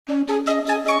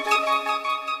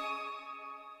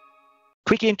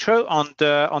Quick intro on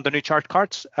the new chart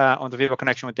cards on the Viva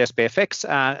Connection with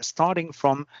SPFx, starting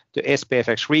from the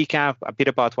SPFx recap, a bit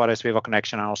about what is Viva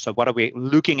Connection and also what are we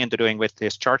looking into doing with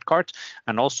this chart card,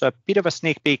 and also a bit of a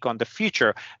sneak peek on the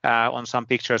future on some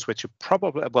pictures which you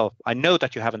probably, well, I know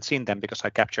that you haven't seen them because I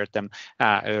captured them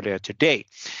earlier today.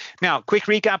 Now, quick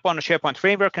recap on the SharePoint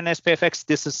framework and SPFx.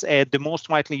 This is the most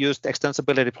widely used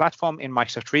extensibility platform in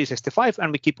Microsoft 365,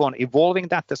 and we keep on evolving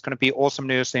that. There's going to be awesome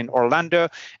news in Orlando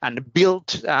and build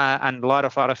and a lot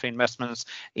of investments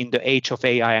in the age of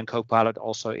AI and Copilot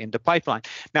also in the pipeline.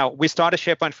 Now, we started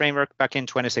SharePoint framework back in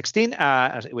 2016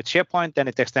 with SharePoint, then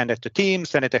it extended to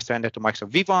Teams, then it extended to Microsoft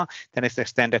Viva, then it's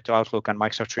extended to Outlook and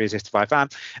Microsoft 365,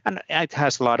 and it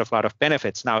has a lot of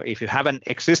benefits. Now, if you have an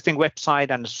existing website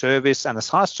and a service and a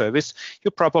SaaS service, you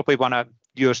probably want to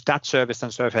use that service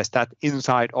and surface that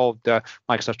inside of the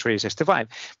Microsoft 365.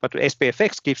 But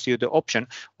SPFx gives you the option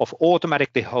of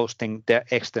automatically hosting the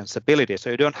extensibility. So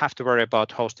you don't have to worry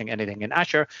about hosting anything in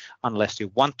Azure unless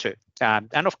you want to.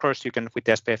 And of course, you can, with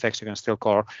SPFx, you can still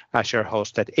call Azure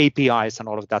hosted APIs and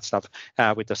all of that stuff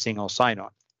with a single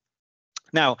sign-on.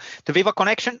 Now, the Viva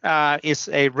Connection is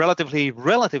a relatively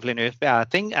new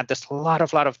thing, and there's a lot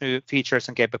of new features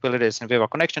and capabilities in Viva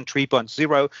Connection.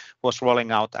 3.0 was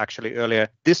rolling out actually earlier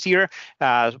this year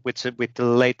with the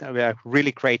late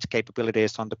really great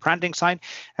capabilities on the branding side,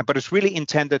 but it's really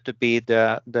intended to be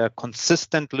the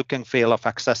consistent look and feel of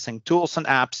accessing tools and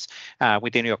apps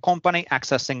within your company,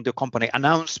 accessing the company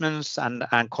announcements and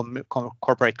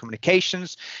corporate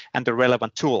communications and the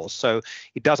relevant tools. So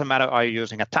it doesn't matter are you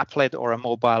using a tablet or a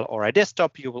mobile or a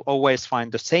desktop, you will always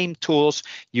find the same tools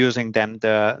using them,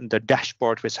 the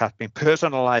dashboard which has been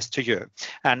personalized to you.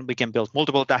 And we can build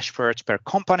multiple dashboards per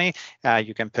company.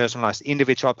 You can personalize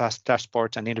individual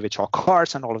dashboards and individual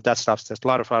cards and all of that stuff. There's a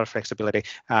lot of flexibility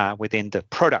within the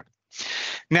product.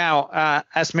 Now,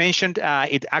 as mentioned,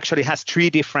 it actually has three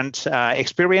different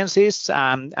experiences.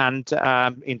 And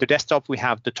in the desktop, we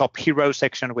have the top hero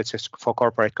section, which is for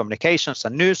corporate communications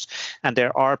and news. And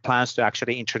there are plans to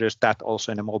actually introduce that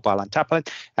also in a mobile and tablet.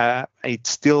 It's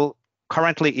still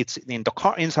currently it's in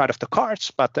the inside of the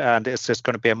cards, but this is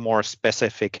going to be a more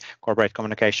specific corporate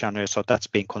communication, so that's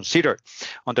being considered.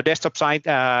 On the desktop side,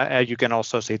 you can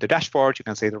also see the dashboard, you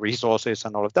can see the resources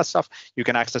and all of that stuff. You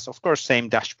can access, of course, same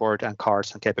dashboard and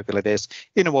cards and capabilities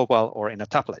in a mobile or in a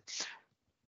tablet.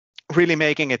 Really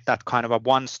making it that kind of a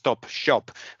one-stop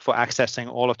shop for accessing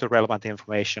all of the relevant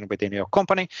information within your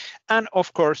company. And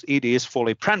of course, it is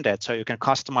fully branded, so you can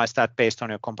customize that based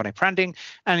on your company branding,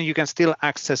 and you can still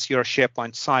access your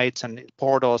SharePoint sites and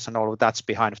portals and all of that's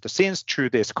behind the scenes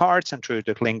through these cards and through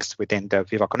the links within the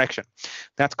Viva Connection.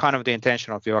 That's kind of the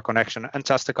intention of Viva Connection, and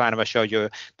just to kind of show you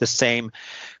the same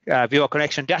Viva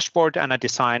Connection dashboard and a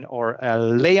design or a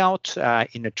layout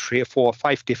in a 3, 4,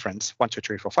 5 different, 1, 2,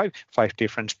 3, 4, 5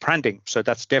 different branding. So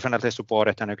that's definitely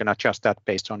supported, and you can adjust that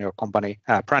based on your company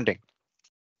branding.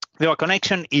 Viva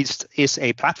Connection is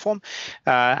a platform,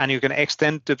 and you can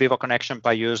extend the Viva Connection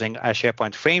by using a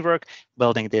SharePoint framework,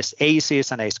 building this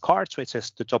ACEs and ACE cards, which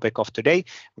is the topic of today.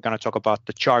 We're going to talk about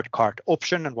the chart card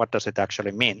option and what does it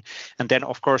actually mean. And then,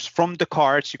 of course, from the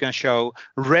cards, you can show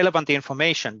relevant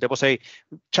information. There was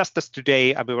just as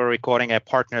today, we were recording a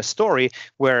partner story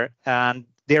where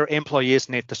their employees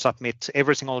need to submit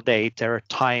every single day their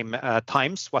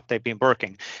times, what they've been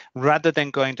working, rather than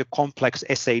going to complex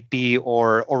SAP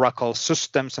or Oracle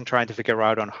systems and trying to figure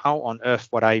out on how on earth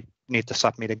what I need to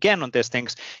submit again on these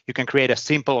things. You can create a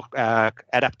simple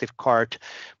adaptive card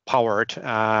powered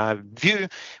view,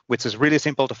 which is really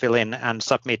simple to fill in and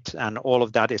submit, and all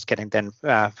of that is getting then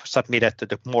submitted to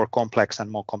the more complex and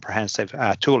more comprehensive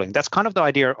tooling. That's kind of the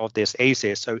idea of this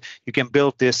ACEs. So you can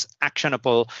build this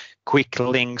actionable quick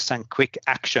links and quick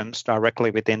actions directly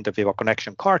within the Viva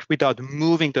Connection card without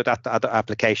moving to that other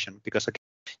application, because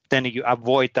then you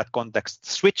avoid that context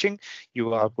switching.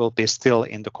 You will be still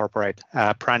in the corporate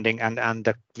branding and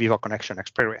the Viva Connection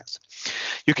experience.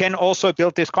 You can also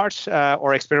build these cards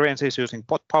or experiences using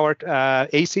bot-powered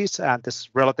ACEs, and this is a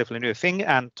relatively new thing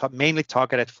and mainly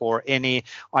targeted for any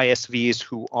ISVs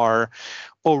who are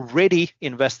already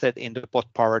invested in the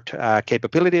bot-powered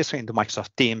capabilities in the Microsoft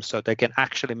Teams, so they can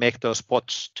actually make those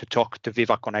bots to talk to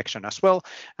Viva Connection as well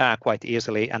quite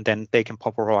easily, and then they can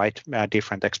provide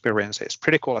different experiences.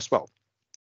 Pretty cool as well.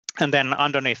 And then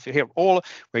underneath here, we're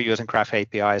using Graph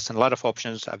APIs and a lot of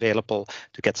options available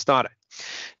to get started.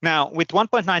 Now, with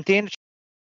 1.19,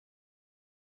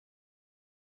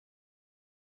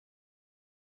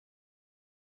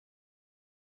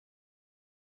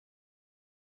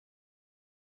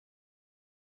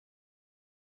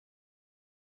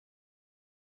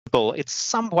 It's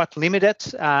somewhat limited,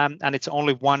 and it's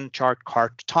only one chart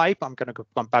card type. I'm going to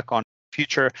come back on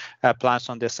future plans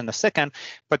on this in a second,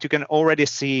 but you can already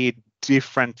see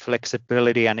different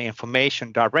flexibility and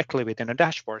information directly within a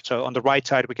dashboard. So on the right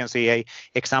side, we can see a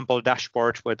example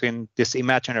dashboard within this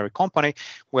imaginary company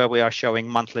where we are showing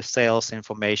monthly sales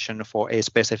information for a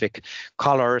specific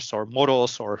colors or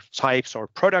models or types or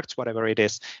products, whatever it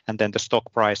is, and then the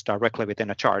stock price directly within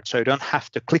a chart. So you don't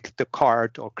have to click the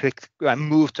card or click and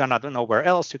move to another nowhere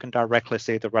else. You can directly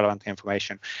see the relevant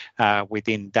information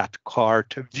within that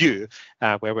card view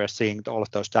where we're seeing all of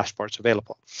those dashboards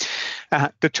available.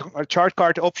 The chart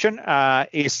card option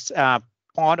is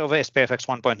part of SPFx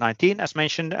 1.19, as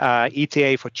mentioned.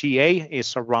 ETA for GA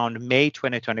is around May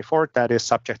 2024. That is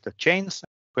subject to change.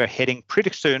 We're heading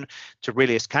pretty soon to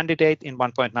release candidate in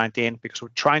 1.19 because we're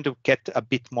trying to get a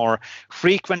bit more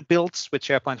frequent builds with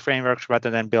SharePoint frameworks rather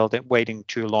than waiting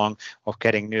too long of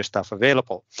getting new stuff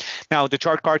available. Now, the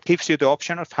chart card gives you the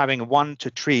option of having 1 to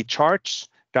 3 charts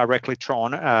directly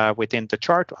drawn within the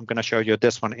chart. I'm going to show you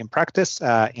this one in practice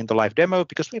in the live demo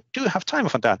because we do have time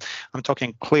for that. I'm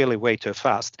talking clearly way too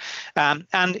fast.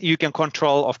 And you can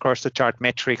control, of course, the chart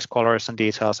metrics, colors, and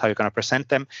details, how you're going to present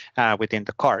them within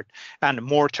the card. And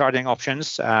more charting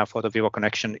options for the Viva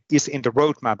Connection is in the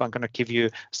roadmap. I'm going to give you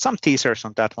some teasers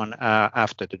on that one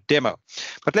after the demo.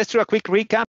 But let's do a quick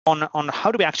recap on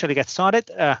how do we actually get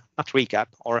started, not recap,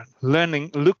 or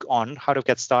look on how to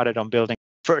get started on building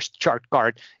first chart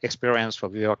card experience for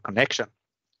Viva Connection.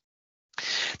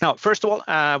 Now, first of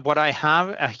all, what I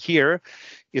have here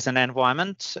is an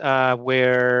environment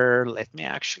where, let me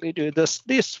actually do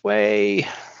this way,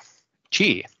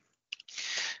 G,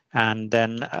 and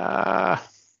then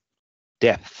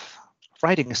depth.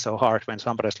 Writing is so hard when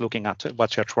somebody's looking at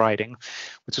what you're writing,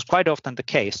 which is quite often the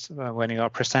case when you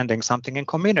are presenting something in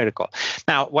community call.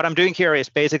 Now, what I'm doing here is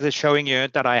basically showing you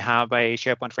that I have a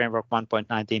SharePoint Framework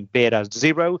 1.19 Beta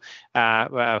 0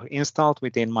 installed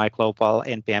within my global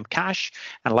NPM cache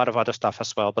and a lot of other stuff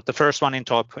as well. But the first one in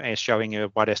top is showing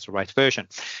you what is the right version.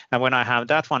 And when I have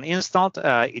that one installed,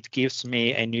 it gives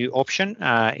me a new option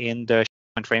in the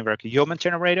SharePoint Framework Human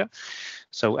Generator.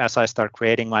 So as I start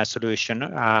creating my solution,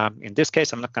 in this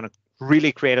case, I'm not going to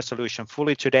really create a solution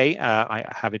fully today. I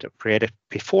have it created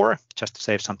before just to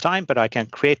save some time, but I can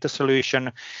create the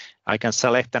solution. I can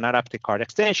select an adaptive card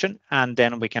extension, and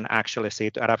then we can actually see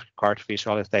the adaptive card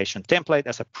visualization template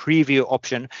as a preview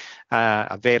option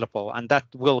available. And that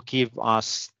will give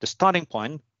us the starting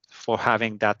point for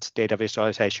having that data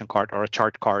visualization card or a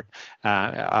chart card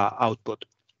output.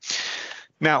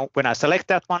 Now, when I select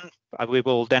that one, we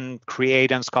will then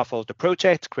create and scaffold the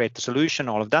project, create the solution,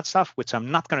 all of that stuff, which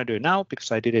I'm not going to do now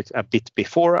because I did it a bit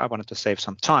before. I wanted to save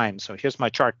some time. So here's my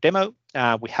chart demo.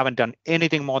 We haven't done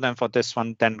anything more than for this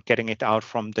one than getting it out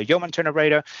from the Human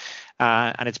Generator.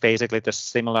 And it's basically the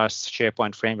similar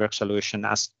SharePoint Framework solution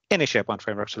as any SharePoint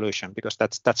Framework solution, because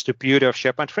that's the beauty of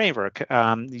SharePoint Framework.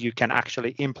 You can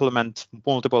actually implement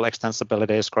multiple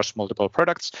extensibilities across multiple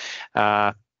products.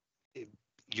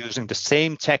 Using the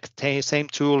same tech, same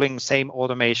tooling, same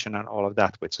automation, and all of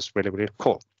that, which is really, really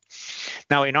cool.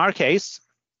 Now, in our case,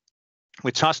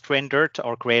 we just rendered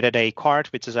or created a card,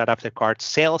 which is adaptive card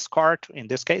sales card in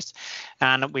this case,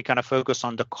 and we kind of focus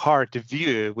on the card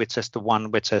view, which is the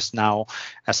one which is now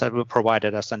as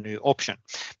provided as a new option.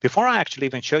 Before I actually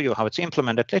even show you how it's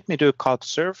implemented, let me do call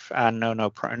serve and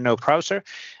no browser,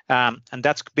 and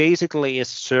that's basically is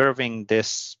serving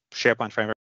this SharePoint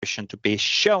Framework to be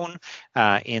shown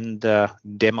in the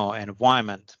demo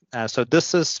environment. So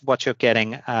this is what you're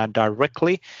getting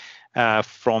directly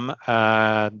from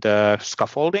the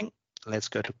scaffolding. Let's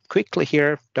go to quickly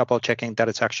here, double checking that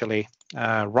it's actually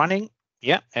running.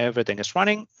 Yeah, everything is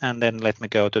running. And then let me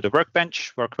go to the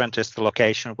workbench. Workbench is the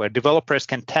location where developers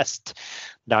can test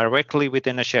directly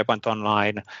within a SharePoint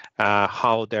Online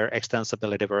how their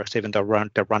extensibility works, even though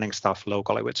they're running stuff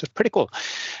locally, which is pretty cool.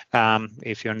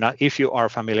 If you are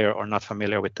familiar or not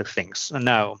familiar with the things.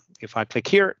 Now, if I click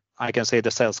here, I can see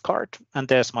the sales card, and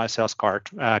there's my sales card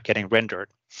getting rendered.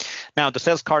 Now, the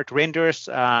sales card renders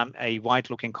a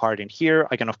white-looking card in here.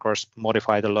 I can, of course,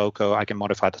 modify the logo. I can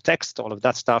modify the text, all of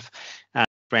that stuff. And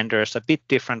renders a bit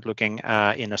different looking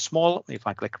in a small. If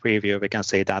I click preview, we can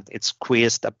see that it's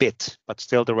squeezed a bit, but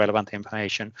still the relevant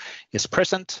information is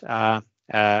present on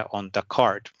the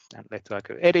card. And let's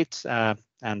go edit,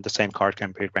 and the same card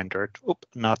can be rendered. Oop,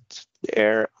 not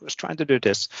there. I was trying to do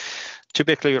this.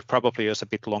 Typically, you'd probably use a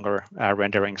bit longer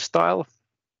rendering style.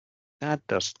 That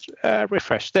does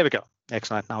refresh. There we go.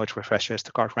 Excellent. Now it refreshes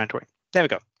the card rendering. There we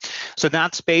go. So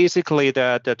that's basically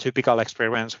the typical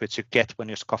experience which you get when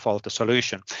you scaffold the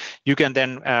solution. You can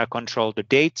then control the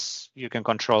dates, you can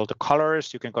control the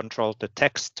colors, you can control the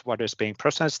text, what is being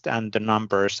processed, and the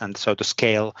numbers, and so the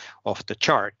scale of the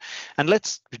chart. And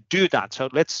let's do that. So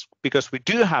because we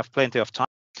do have plenty of time,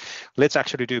 let's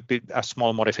actually do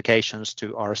small modifications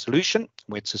to our solution,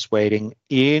 which is waiting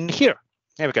in here.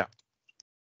 There we go.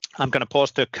 I'm going to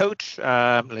pause the code.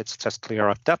 Let's just clear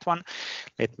up that one.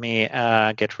 Let me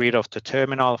get rid of the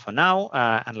terminal for now,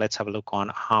 and let's have a look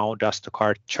on how does the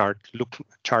chart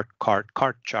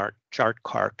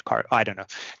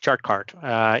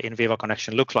in Viva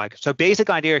Connection look like. So basic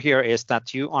idea here is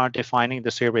that you are defining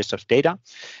the series of data.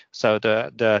 So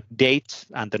the date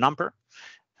and the number,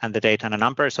 and the date and a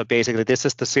number. So basically, this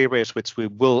is the series which we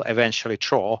will eventually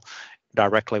draw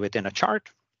directly within a chart.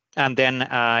 And then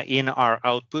in our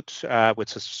output,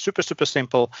 which is super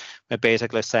simple, we're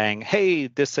basically saying, hey,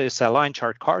 this is a line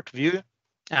chart chart view.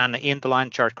 And in the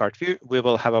line chart chart view, we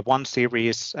will have a one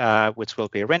series which will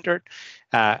be rendered.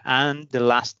 And the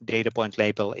last data point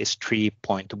label is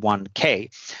 3.1K.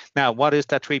 Now, what is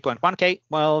that 3.1K?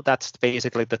 Well, that's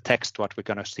basically the text what we're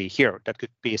going to see here. That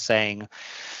could be saying,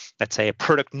 let's say, a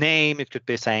product name. It could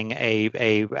be saying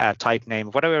a type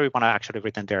name, whatever we want to actually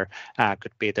written there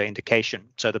could be the indication,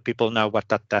 so that people know what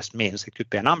that means. It could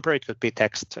be a number, it could be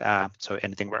text, so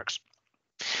anything works.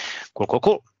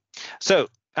 Cool. So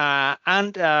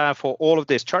for all of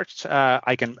these charts,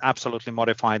 I can absolutely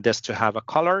modify this to have a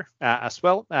color as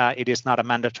well. It is not a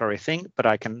mandatory thing, but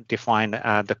I can define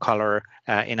the color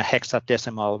in a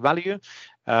hexadecimal value,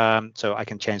 so I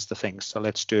can change the things. So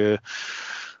let's do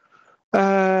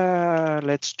a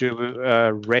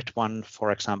red one,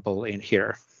 for example, in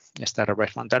here. Is that a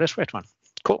red one? That is red one.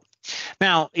 Cool.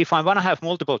 Now, if I want to have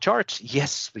multiple charts,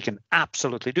 yes, we can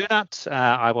absolutely do that.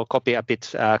 I will copy a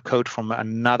bit code from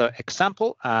another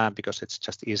example because it's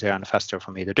just easier and faster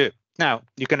for me to do. Now,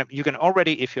 you can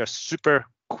already, if you're super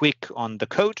quick on the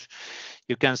code,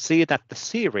 you can see that the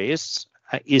series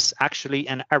is actually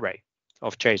an array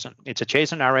of JSON. It's a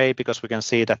JSON array because we can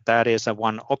see that that is a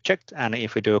one object, and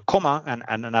if we do a comma and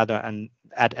another and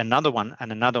add another one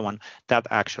and another one, that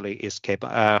actually is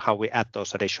how we add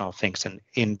those additional things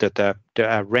in the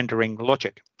rendering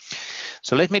logic.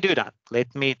 So let me do that.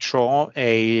 Let me draw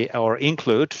or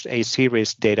include a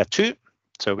series data 2.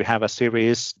 So we have a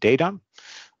series data.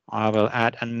 I will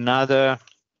add another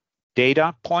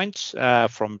data points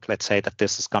from, let's say that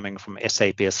this is coming from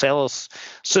SAP sales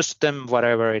system,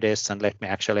 whatever it is, and let me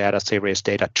actually add a series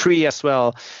data tree as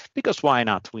well, because why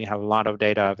not? We have a lot of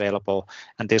data available,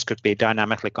 and this could be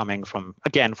dynamically coming from,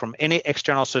 again, from any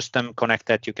external system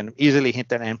connected. You can easily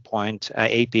hit an endpoint,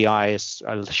 APIs,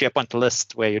 a SharePoint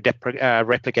list where you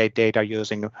replicate data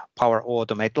using Power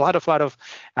Automate. A lot of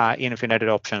infinite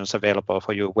options available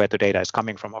for you where the data is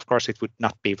coming from. Of course, it would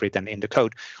not be written in the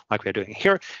code like we're doing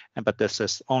here, but this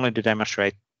is only to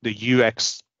demonstrate the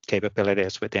UX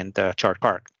capabilities within the chart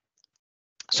card.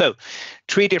 So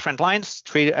 3 different lines,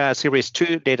 series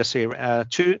 2, data series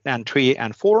 2, and 3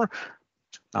 and 4.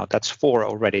 Now that's 4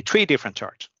 already, 3 different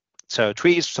charts. So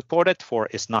 3 is supported, 4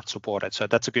 is not supported. So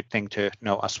that's a good thing to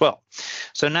know as well.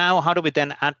 So now how do we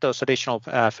then add those additional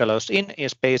fellows in?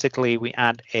 Is basically we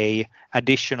add a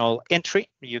additional entry.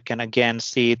 You can again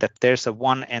see that there's a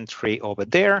one entry over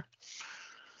there,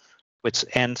 which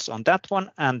ends on that one,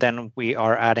 and then we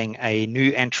are adding a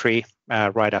new entry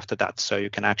right after that. So you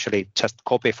can actually just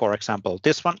copy, for example,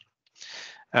 this one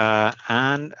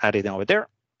and add it over there.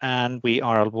 And we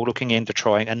are looking into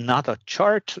drawing another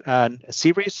chart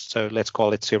series. So let's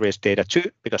call it series data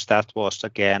 2, because that was,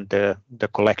 again, the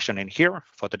collection in here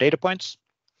for the data points.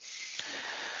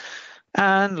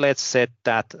 And let's set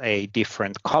that a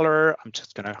different color. I'm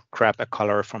just going to grab a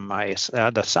color from my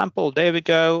the sample. There we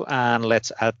go. And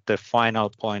let's add the final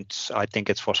point. I think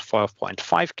it's for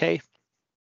 4.5K.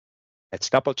 Let's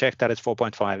double check that it's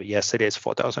 4.5. Yes, it is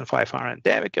 4,500.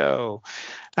 There we go.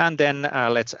 And then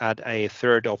let's add a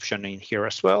third option in here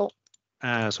as well.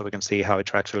 So we can see how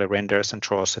it actually renders and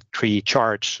draws 3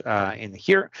 charts in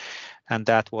here. And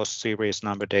that was series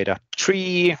number data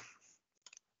 3.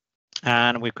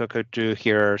 And we could do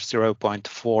here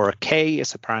 0.4K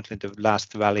is apparently the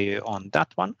last value on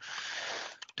that one.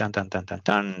 Dun.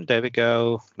 There we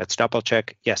go. Let's double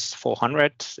check. Yes,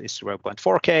 400 is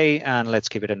 0.4K, and let's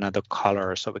give it another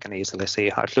color so we can easily see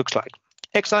how it looks like.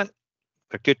 Excellent.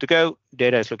 We're good to go.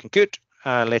 Data is looking good.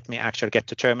 Let me actually get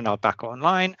the terminal back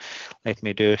online. Let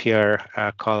me do here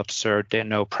capture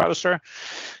no browser,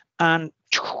 and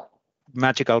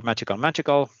magical.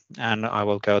 And I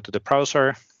will go to the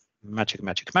browser.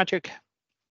 Magic.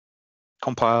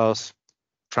 Compiles.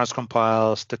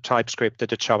 transcompiles the TypeScript to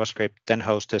the JavaScript, then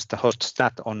hosts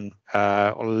that on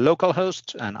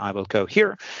localhost, and I will go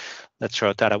here. Let's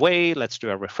throw that away. Let's do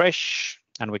a refresh,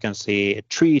 and we can see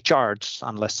 3 charts,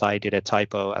 unless I did a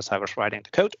typo as I was writing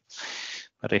the code.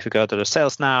 But if you go to the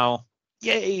cells now,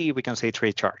 yay, we can see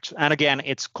 3 charts. And again,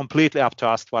 it's completely up to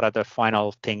us what are the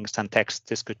final things and text.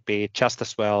 This could be just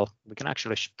as well. We can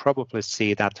actually probably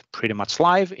see that pretty much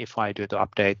live if I do the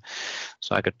update.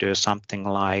 So I could do something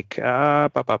like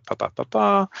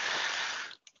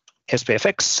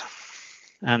SPFx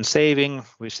and saving.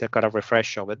 We still got a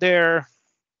refresh over there.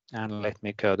 And let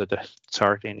me go to the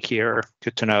chart in here.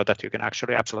 Good to know that you can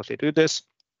actually absolutely do this.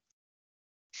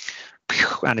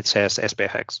 And it says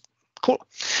SPFx. Cool.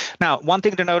 Now, one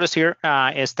thing to notice here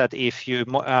is that if you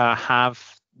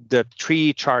have the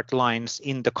 3 chart lines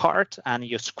in the cart and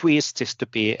you squeeze this to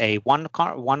be a one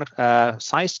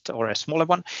sized or a smaller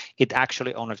one, it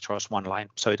actually only throws 1 line.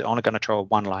 So it's only going to throw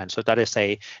 1 line. So that is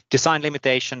a design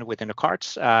limitation within the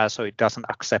carts. So it doesn't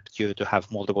accept you to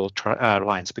have multiple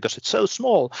lines because it's so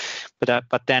small.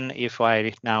 But then if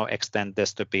I now extend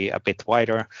this to be a bit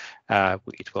wider,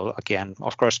 it will again,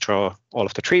 of course, throw all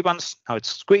of the 3 ones. Now it's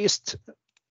squeezed.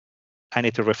 I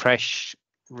need to refresh.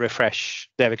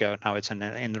 There we go. Now it's in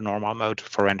the normal mode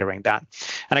for rendering that.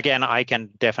 And again, I can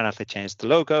definitely change the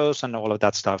logos and all of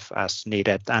that stuff as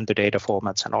needed, and the data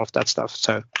formats and all of that stuff.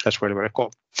 So that's really, really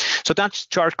cool. So that's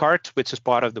chart cart, which is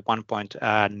part of the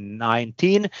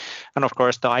 1.19. And of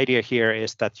course, the idea here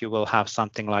is that you will have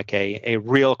something like a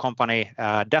real company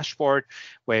dashboard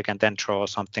where you can then throw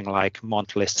something like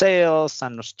monthly sales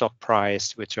and stock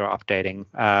price, which you're updating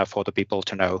for the people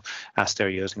to know as they're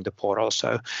using the portal.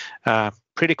 So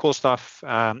pretty cool stuff.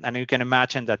 And you can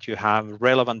imagine that you have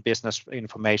relevant business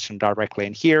information directly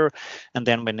in here. And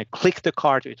then when you click the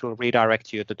card, it will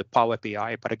redirect you to the Power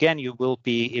BI. But again, you will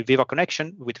be in Viva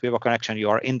Connection. With Viva Connection, you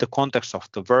are in the context of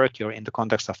the work. You're in the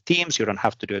context of Teams. You don't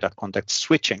have to do that context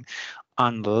switching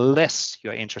unless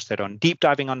you're interested on deep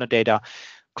diving on the data.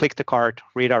 Click the card,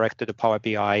 redirect to the Power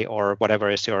BI or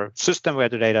whatever is your system where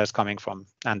the data is coming from,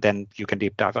 and then you can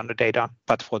deep dive on the data.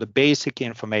 But for the basic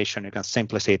information, you can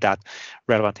simply see that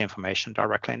relevant information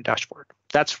directly in dashboard.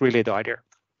 That's really the idea.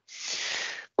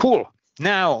 Cool.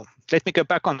 Now, let me go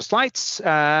back on the slides.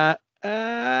 There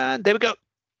we go.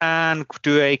 And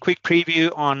do a quick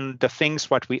preview on the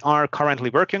things what we are currently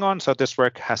working on. So this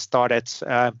work has started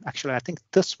actually, I think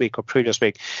this week or previous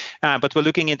week, but we're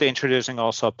looking into introducing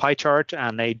also a pie chart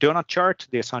and a donut chart.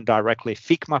 These are directly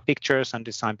Figma pictures and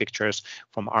design pictures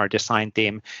from our design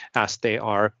team as they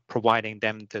are providing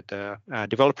them to the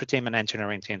developer team and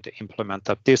engineering team to implement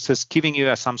that. This is giving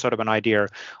you some sort of an idea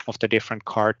of the different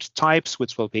chart types,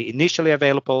 which will be initially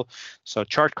available. So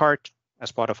chart cart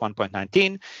as part of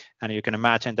 1.19, and you can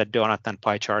imagine that donut and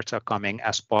pie charts are coming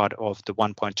as part of the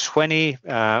 1.20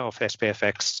 of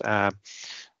SPFx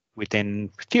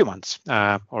within a few months,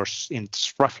 or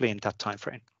roughly in that time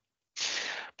frame.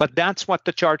 But that's what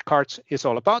the chart cards is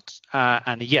all about.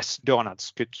 And yes,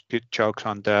 donuts, good jokes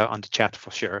on the chat for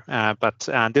sure. But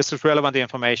this is relevant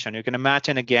information. You can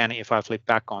imagine again, if I flip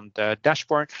back on the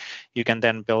dashboard, you can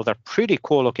then build a pretty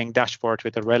cool looking dashboard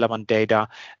with the relevant data,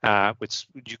 which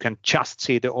you can just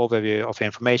see the overview of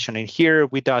information in here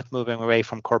without moving away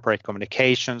from corporate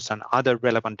communications and other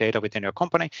relevant data within your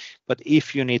company. But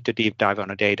if you need to deep dive on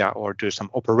the data or do some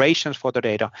operations for the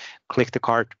data, click the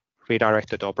card, redirect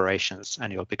to the operations,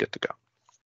 and you'll be good to go.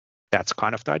 That's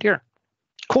kind of the idea.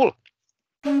 Cool.